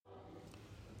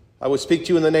I will speak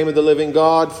to you in the name of the living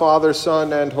God, Father,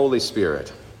 Son, and Holy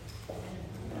Spirit.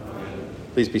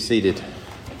 Please be seated.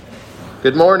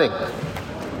 Good morning.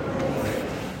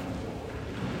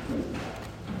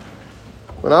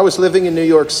 When I was living in New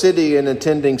York City and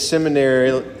attending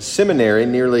seminary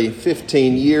nearly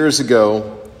 15 years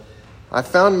ago, I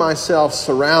found myself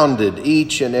surrounded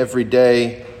each and every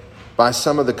day by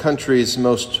some of the country's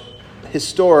most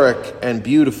historic and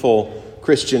beautiful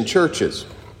Christian churches.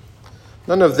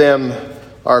 None of them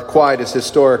are quite as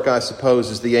historic, I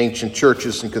suppose, as the ancient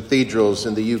churches and cathedrals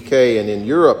in the UK and in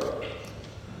Europe.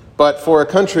 But for a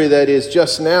country that is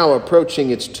just now approaching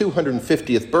its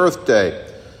 250th birthday,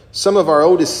 some of our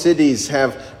oldest cities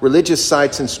have religious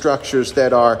sites and structures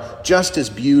that are just as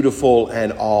beautiful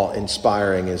and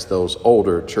awe-inspiring as those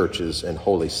older churches and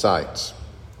holy sites.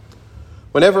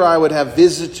 Whenever I would have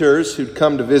visitors who'd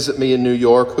come to visit me in New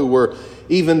York who were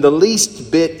even the least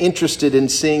bit interested in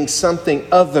seeing something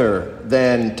other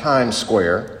than Times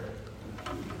Square,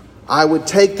 I would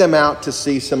take them out to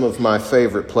see some of my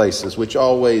favorite places, which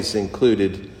always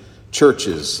included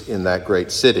churches in that great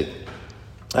city.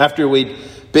 After we'd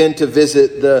been to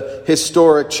visit the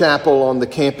historic chapel on the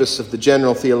campus of the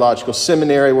General Theological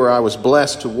Seminary, where I was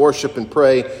blessed to worship and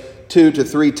pray 2 to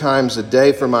 3 times a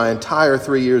day for my entire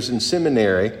 3 years in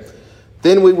seminary,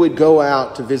 then we would go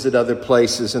out to visit other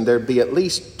places, and there'd be at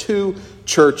least 2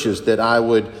 churches that I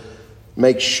would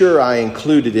make sure I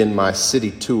included in my city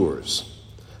tours.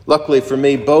 Luckily for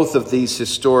me, both of these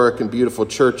historic and beautiful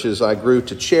churches I grew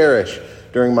to cherish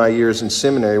during my years in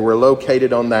seminary were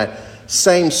located on that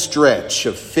same stretch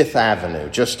of Fifth Avenue,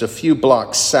 just a few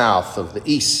blocks south of the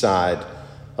east side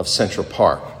of Central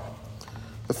Park.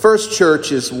 The first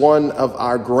church is one of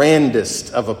our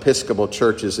grandest of Episcopal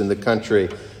churches in the country,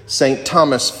 St.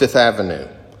 Thomas Fifth Avenue,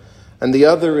 and the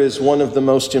other is one of the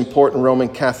most important Roman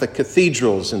Catholic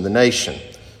cathedrals in the nation,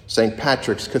 St.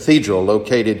 Patrick's Cathedral,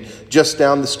 located just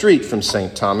down the street from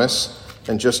St. Thomas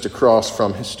and just across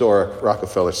from historic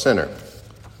Rockefeller Center.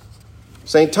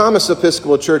 St. Thomas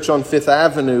Episcopal Church on Fifth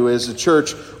Avenue is a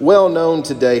church well known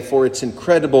today for its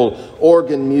incredible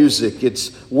organ music,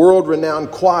 its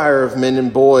world-renowned choir of men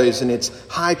and boys, and its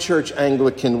high church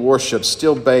Anglican worship,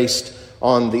 still based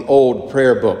on the old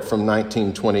prayer book from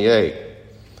 1928.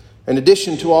 In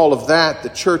addition to all of that, the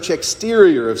church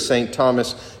exterior of St.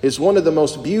 Thomas is one of the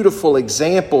most beautiful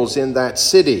examples in that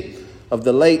city of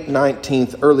the late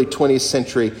 19th, early 20th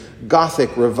century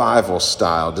Gothic revival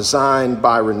style, designed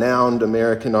by renowned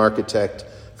American architect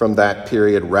from that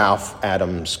period, Ralph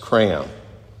Adams Cram.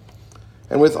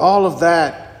 And with all of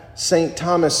that, St.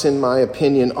 Thomas, in my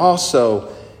opinion,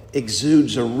 also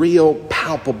exudes a real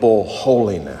palpable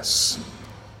holiness.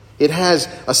 It has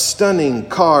a stunning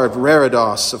carved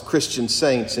reredos of Christian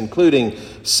saints, including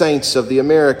saints of the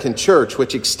American Church,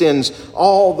 which extends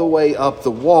all the way up the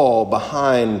wall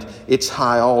behind its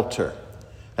high altar.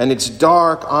 And its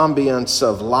dark ambience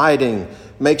of lighting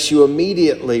makes you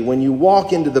immediately, when you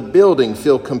walk into the building,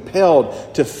 feel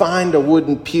compelled to find a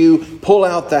wooden pew, pull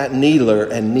out that kneeler,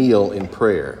 and kneel in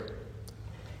prayer.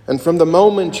 And from the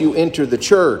moment you enter the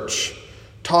church,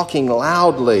 talking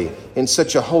loudly in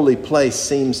such a holy place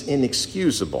seems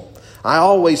inexcusable. I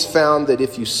always found that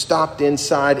if you stopped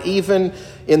inside, even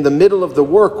in the middle of the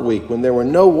work week, when there were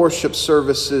no worship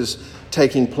services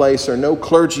taking place or no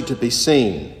clergy to be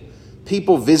seen,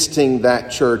 people visiting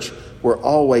that church were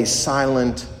always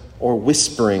silent or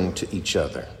whispering to each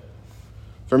other.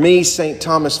 For me, St.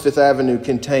 Thomas Fifth Avenue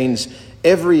contains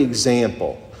every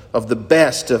example of the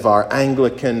best of our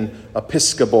Anglican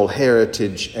Episcopal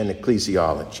heritage and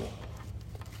ecclesiology.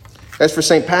 As for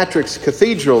St. Patrick's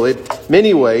Cathedral, in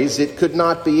many ways, it could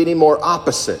not be any more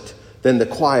opposite than the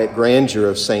quiet grandeur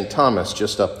of St. Thomas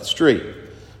just up the street.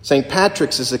 St.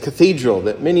 Patrick's is a cathedral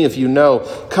that many of you know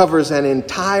covers an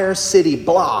entire city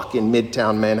block in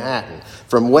Midtown Manhattan,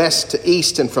 from west to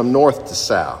east and from north to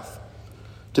south.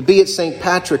 To be at St.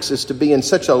 Patrick's is to be in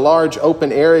such a large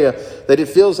open area that it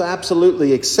feels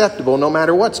absolutely acceptable, no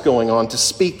matter what's going on, to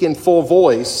speak in full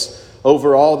voice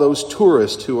over all those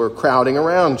tourists who are crowding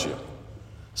around you.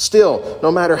 Still,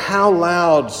 no matter how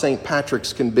loud St.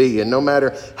 Patrick's can be, and no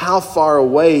matter how far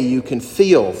away you can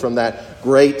feel from that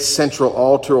great central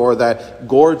altar or that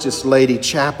gorgeous Lady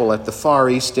Chapel at the far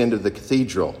east end of the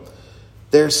cathedral,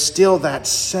 there's still that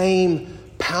same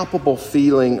palpable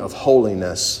feeling of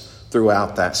holiness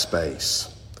throughout that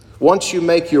space. Once you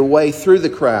make your way through the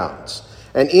crowds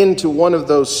and into one of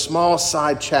those small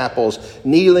side chapels,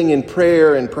 kneeling in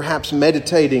prayer and perhaps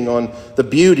meditating on the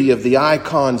beauty of the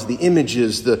icons, the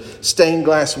images, the stained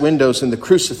glass windows, and the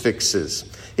crucifixes,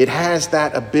 it has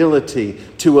that ability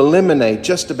to eliminate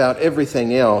just about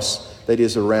everything else that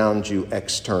is around you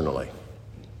externally.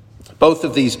 Both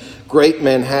of these great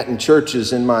Manhattan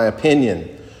churches, in my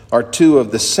opinion, are two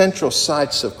of the central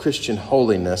sites of Christian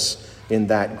holiness in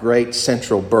that great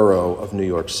central borough of New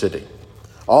York City.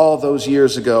 All those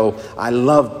years ago, I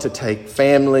loved to take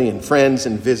family and friends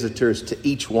and visitors to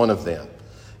each one of them.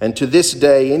 And to this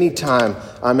day, anytime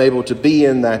I'm able to be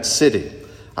in that city,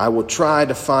 I will try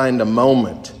to find a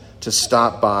moment to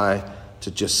stop by, to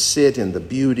just sit in the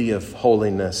beauty of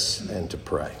holiness and to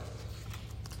pray.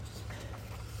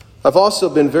 I've also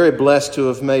been very blessed to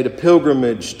have made a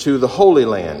pilgrimage to the Holy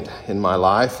Land in my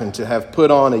life and to have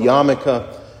put on a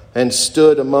yarmulke and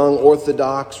stood among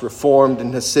Orthodox, Reformed,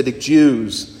 and Hasidic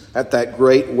Jews at that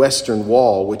great Western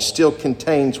Wall, which still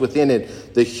contains within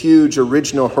it the huge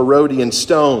original Herodian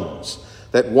stones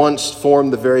that once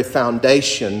formed the very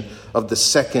foundation of the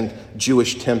second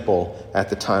Jewish temple at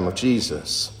the time of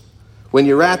Jesus. When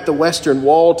you're at the Western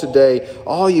Wall today,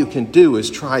 all you can do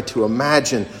is try to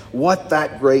imagine what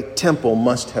that great temple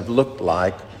must have looked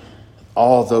like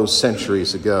all those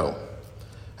centuries ago.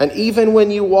 And even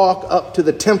when you walk up to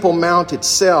the Temple Mount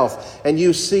itself and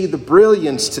you see the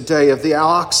brilliance today of the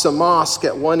Al-Aqsa Mosque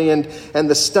at one end and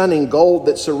the stunning gold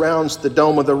that surrounds the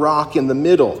Dome of the Rock in the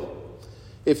middle,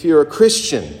 if you're a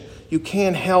Christian, you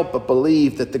can't help but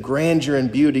believe that the grandeur and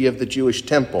beauty of the Jewish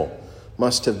temple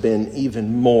must have been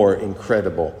even more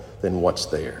incredible than what's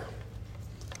there.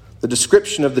 The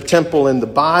description of the temple in the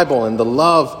Bible and the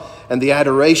love and the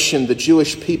adoration the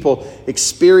Jewish people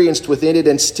experienced within it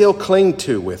and still cling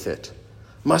to with it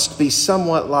must be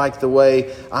somewhat like the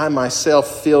way I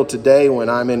myself feel today when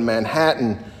I'm in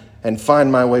Manhattan and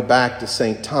find my way back to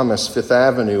St. Thomas, Fifth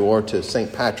Avenue, or to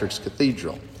St. Patrick's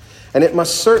Cathedral. And it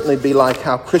must certainly be like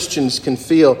how Christians can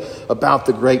feel about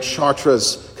the great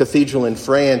Chartres Cathedral in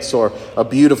France, or a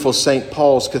beautiful St.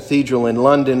 Paul's Cathedral in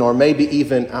London, or maybe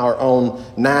even our own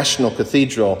National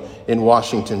Cathedral in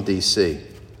Washington, D.C.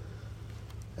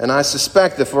 And I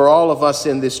suspect that for all of us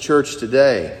in this church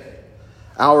today,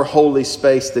 our holy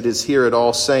space that is here at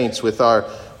All Saints with our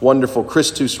wonderful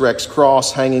Christus Rex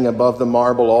cross hanging above the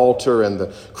marble altar and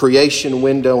the creation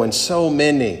window and so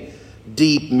many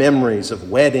deep memories of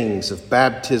weddings, of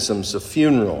baptisms, of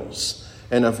funerals,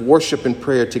 and of worship and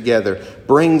prayer together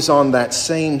brings on that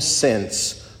same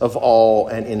sense of awe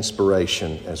and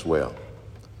inspiration as well.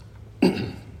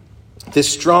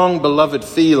 This strong, beloved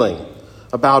feeling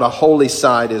about a holy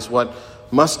site is what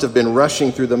must have been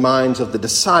rushing through the minds of the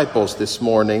disciples this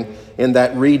morning in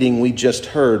that reading we just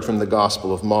heard from the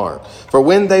Gospel of Mark. For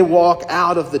when they walk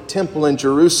out of the temple in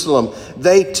Jerusalem,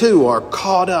 they too are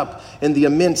caught up in the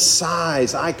immense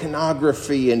size,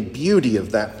 iconography, and beauty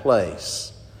of that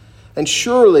place. And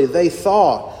surely they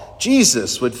thought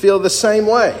Jesus would feel the same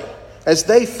way as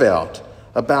they felt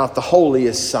about the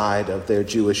holiest side of their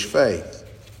Jewish faith.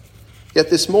 Yet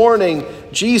this morning,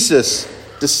 Jesus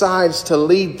decides to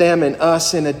lead them and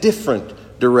us in a different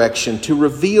direction, to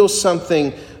reveal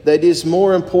something that is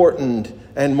more important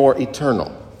and more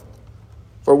eternal.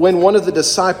 For when one of the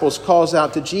disciples calls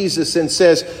out to Jesus and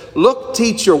says, "Look,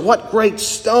 teacher, what great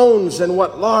stones and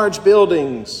what large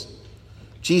buildings,"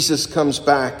 Jesus comes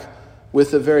back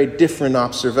with a very different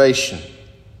observation.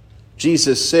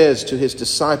 Jesus says to his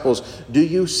disciples, "Do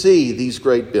you see these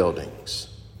great buildings?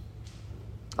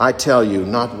 I tell you,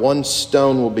 not one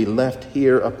stone will be left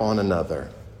here upon another.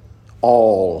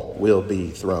 All will be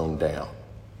thrown down."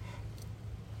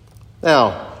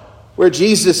 Now, where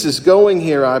Jesus is going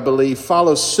here, I believe,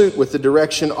 follows suit with the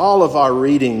direction all of our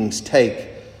readings take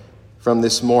from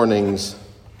this morning's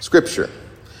scripture.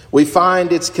 We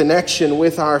find its connection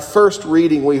with our first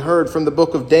reading we heard from the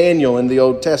book of Daniel in the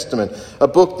Old Testament, a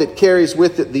book that carries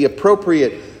with it the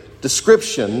appropriate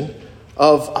description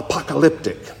of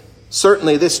apocalyptic.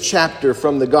 Certainly this chapter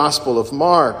from the Gospel of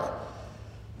Mark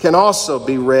can also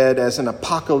be read as an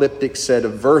apocalyptic set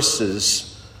of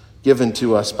verses given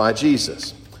to us by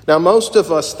Jesus. Now, most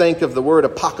of us think of the word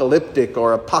apocalyptic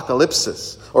or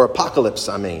apocalypse,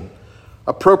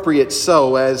 appropriate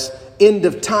so as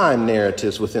end-of-time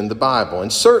narratives within the Bible.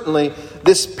 And certainly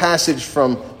this passage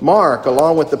from Mark,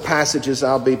 along with the passages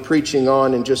I'll be preaching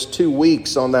on in just 2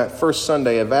 weeks on that first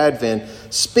Sunday of Advent,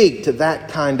 speak to that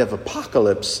kind of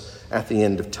apocalypse at the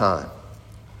end of time.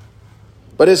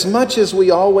 But as much as we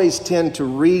always tend to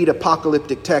read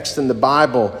apocalyptic texts in the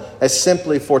Bible as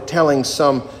simply foretelling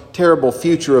some terrible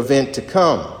future event to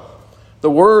come, the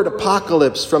word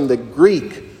apocalypse from the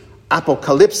Greek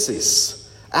apokalypsis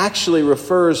actually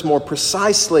refers more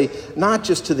precisely not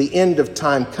just to the end of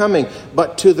time coming,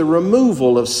 but to the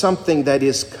removal of something that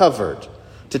is covered,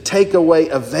 to take away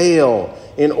a veil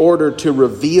in order to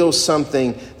reveal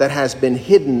something that has been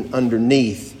hidden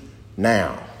underneath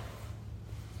now.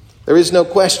 There is no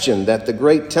question that the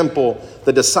great temple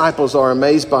the disciples are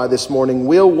amazed by this morning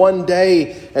will one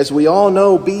day, as we all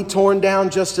know, be torn down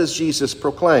just as Jesus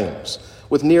proclaims,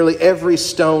 with nearly every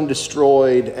stone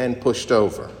destroyed and pushed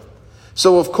over.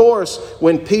 So, of course,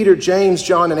 when Peter, James,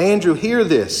 John, and Andrew hear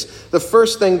this, the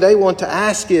first thing they want to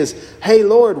ask is, hey,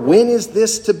 Lord, when is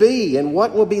this to be? And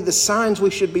what will be the signs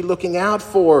we should be looking out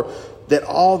for that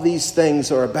all these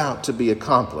things are about to be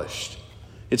accomplished?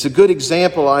 It's a good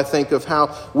example, I think, of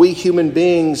how we human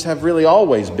beings have really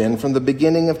always been from the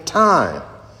beginning of time.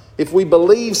 If we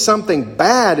believe something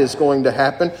bad is going to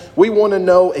happen, we want to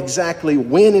know exactly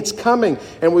when it's coming,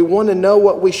 and we want to know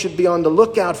what we should be on the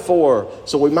lookout for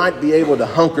so we might be able to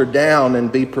hunker down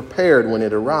and be prepared when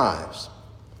it arrives.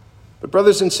 But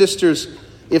brothers and sisters,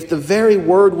 if the very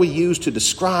word we use to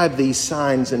describe these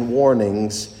signs and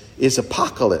warnings is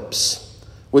apocalypse,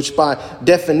 which by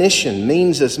definition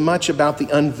means as much about the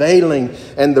unveiling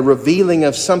and the revealing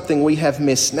of something we have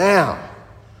missed now,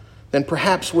 then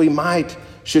perhaps we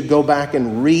should go back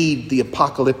and read the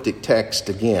apocalyptic text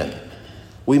again.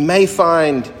 We may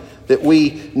find that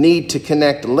we need to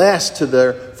connect less to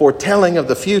the foretelling of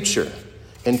the future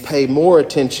and pay more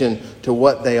attention to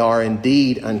what they are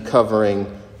indeed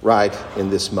uncovering right in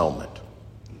this moment.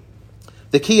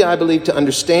 The key, I believe, to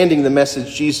understanding the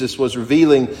message Jesus was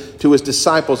revealing to his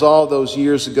disciples all those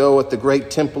years ago at the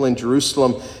great temple in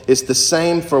Jerusalem is the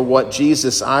same for what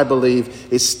Jesus, I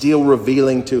believe, is still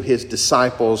revealing to his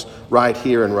disciples right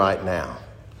here and right now.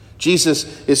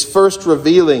 Jesus is first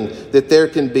revealing that there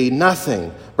can be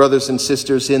nothing, brothers and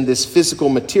sisters, in this physical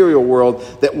material world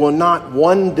that will not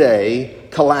one day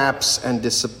collapse and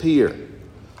disappear.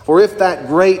 For if that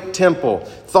great temple,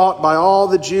 thought by all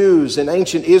the Jews in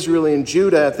ancient Israel and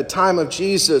Judah at the time of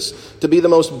Jesus to be the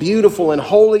most beautiful and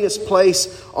holiest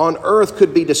place on earth,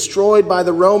 could be destroyed by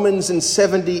the Romans in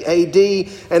 70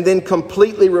 AD and then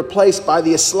completely replaced by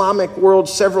the Islamic world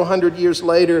several hundred years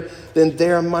later, then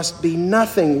there must be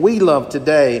nothing we love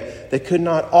today that could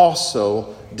not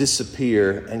also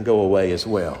disappear and go away as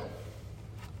well.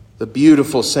 The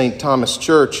beautiful St. Thomas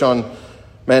Church on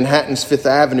Manhattan's Fifth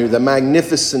Avenue, the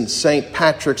magnificent St.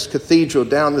 Patrick's Cathedral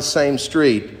down the same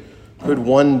street, could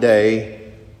one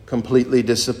day completely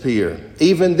disappear.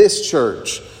 Even this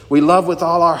church we love with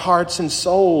all our hearts and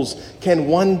souls can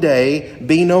one day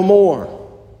be no more.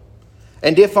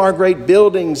 And if our great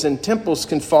buildings and temples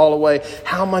can fall away,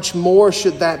 how much more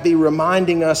should that be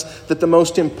reminding us that the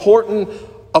most important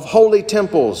of holy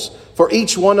temples for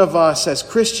each one of us as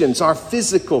Christians, our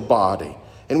physical body,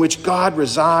 in which God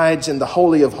resides in the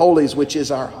Holy of Holies, which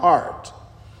is our heart,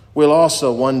 will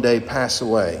also one day pass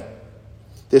away.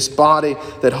 This body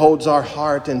that holds our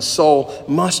heart and soul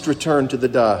must return to the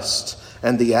dust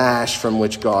and the ash from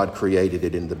which God created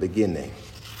it in the beginning.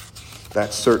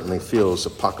 That certainly feels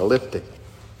apocalyptic.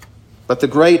 But the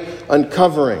great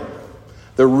uncovering,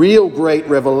 the real great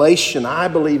revelation, I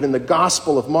believe, in the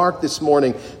Gospel of Mark this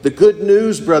morning, the good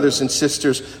news, brothers and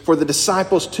sisters, for the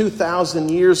disciples 2,000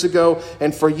 years ago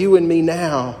and for you and me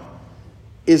now,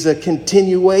 is a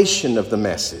continuation of the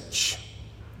message.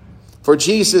 For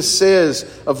Jesus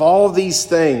says of all these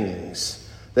things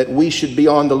that we should be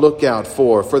on the lookout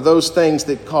for those things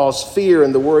that cause fear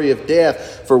and the worry of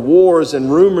death, for wars and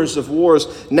rumors of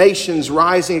wars, nations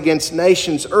rising against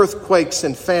nations, earthquakes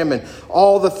and famine,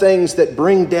 all the things that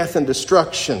bring death and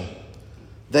destruction.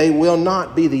 They will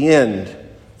not be the end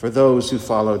for those who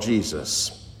follow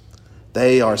Jesus.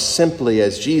 They are simply,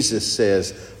 as Jesus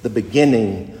says, the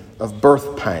beginning of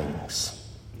birth pangs.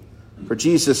 For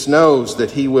Jesus knows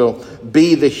that he will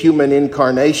be the human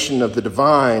incarnation of the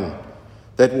divine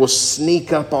that will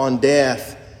sneak up on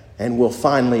death and will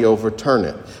finally overturn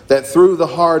it. That through the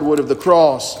hardwood of the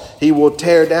cross, he will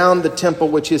tear down the temple,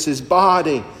 which is his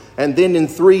body, and then in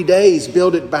 3 days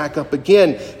build it back up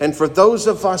again. And for those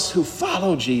of us who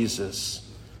follow Jesus,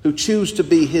 who choose to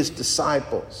be his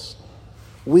disciples,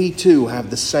 we too have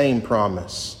the same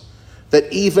promise.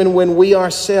 That even when we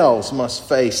ourselves must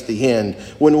face the end,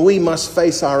 when we must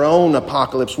face our own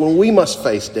apocalypse, when we must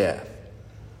face death,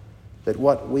 that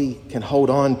what we can hold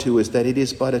on to is that it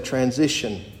is but a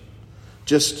transition,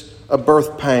 just a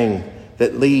birth pang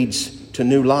that leads to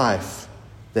new life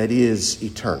that is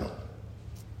eternal.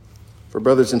 For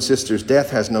brothers and sisters,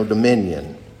 death has no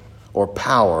dominion or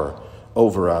power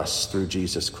over us through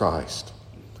Jesus Christ.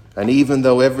 And even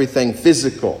though everything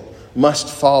physical must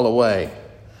fall away,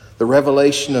 the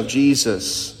revelation of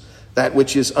Jesus, that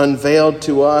which is unveiled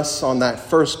to us on that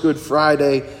first Good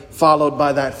Friday, followed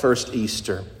by that first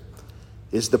Easter,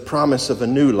 is the promise of a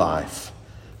new life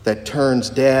that turns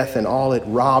death and all it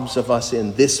robs of us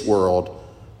in this world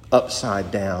upside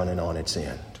down and on its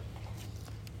end.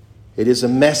 It is a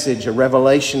message, a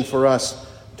revelation for us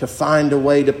to find a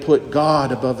way to put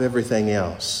God above everything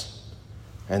else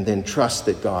and then trust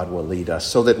that God will lead us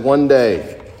so that one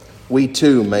day we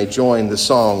too may join the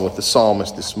song with the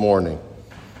psalmist this morning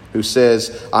who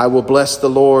says, I will bless the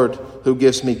Lord who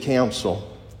gives me counsel.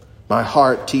 My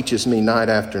heart teaches me night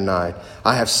after night.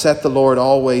 I have set the Lord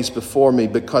always before me.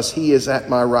 Because he is at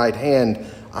my right hand,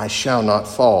 I shall not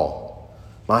fall.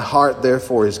 My heart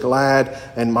therefore is glad,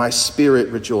 and my spirit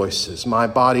rejoices. My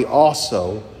body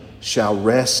also shall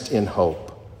rest in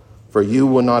hope. For you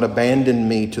will not abandon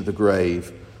me to the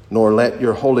grave, nor let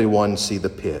your Holy One see the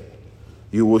pit.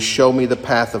 You will show me the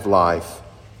path of life.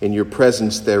 In your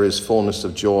presence there is fullness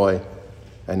of joy,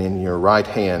 and in your right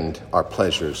hand are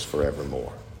pleasures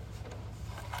forevermore.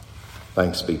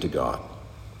 Thanks be to God.